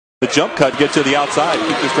The jump cut, get to the outside,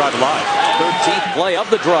 keep this drive alive. 13th play of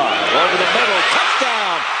the drive. Over the middle,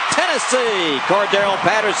 touchdown, Tennessee. Cordero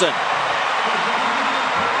Patterson.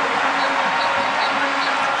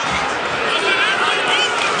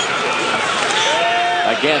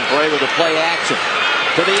 Again, Bray with the play action.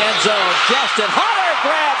 To the end zone, Justin Hunter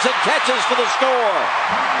grabs and catches for the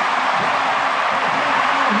score.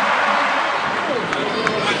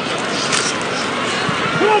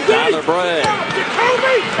 Tyler Bray.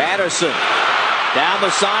 Patterson down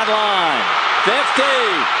the sideline. 50.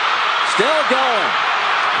 Still going.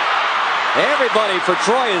 Everybody for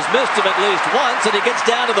Troy has missed him at least once, and he gets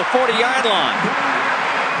down to the 40-yard line.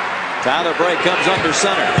 Tyler Bray comes under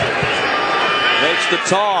center. Makes the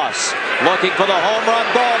toss. Looking for the home run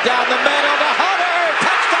ball down the middle to Hunter.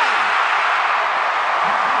 Touchdown!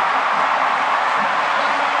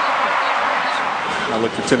 I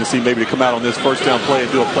look for Tennessee maybe to come out on this first down play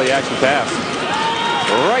and do a play action pass.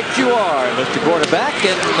 Right you are, Mr. Quarterback,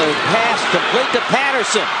 and the pass complete to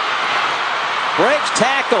Patterson. Breaks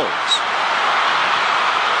tackles.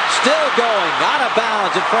 Still going, out of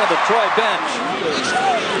bounds in front of the Troy bench.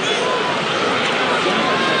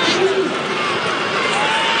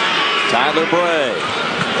 Tyler Bray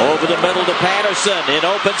over the middle to Patterson in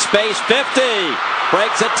open space. 50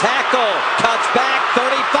 breaks a tackle, cuts back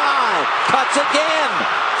 35, cuts again,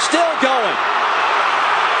 still going.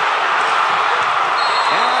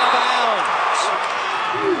 Out of bounds.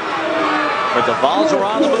 But the Vols are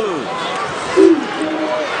on the move.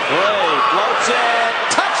 Bray floats in,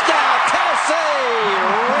 touchdown Tennessee.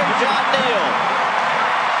 John Neal.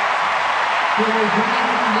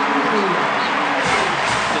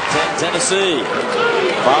 Tennessee.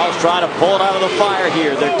 Vols trying to pull it out of the fire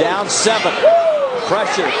here. They're down 7.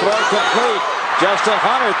 Pressure, throw complete. Justin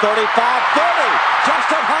Hunter, 35-30.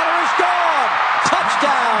 Justin Hunter is gone.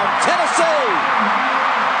 Touchdown, Tennessee.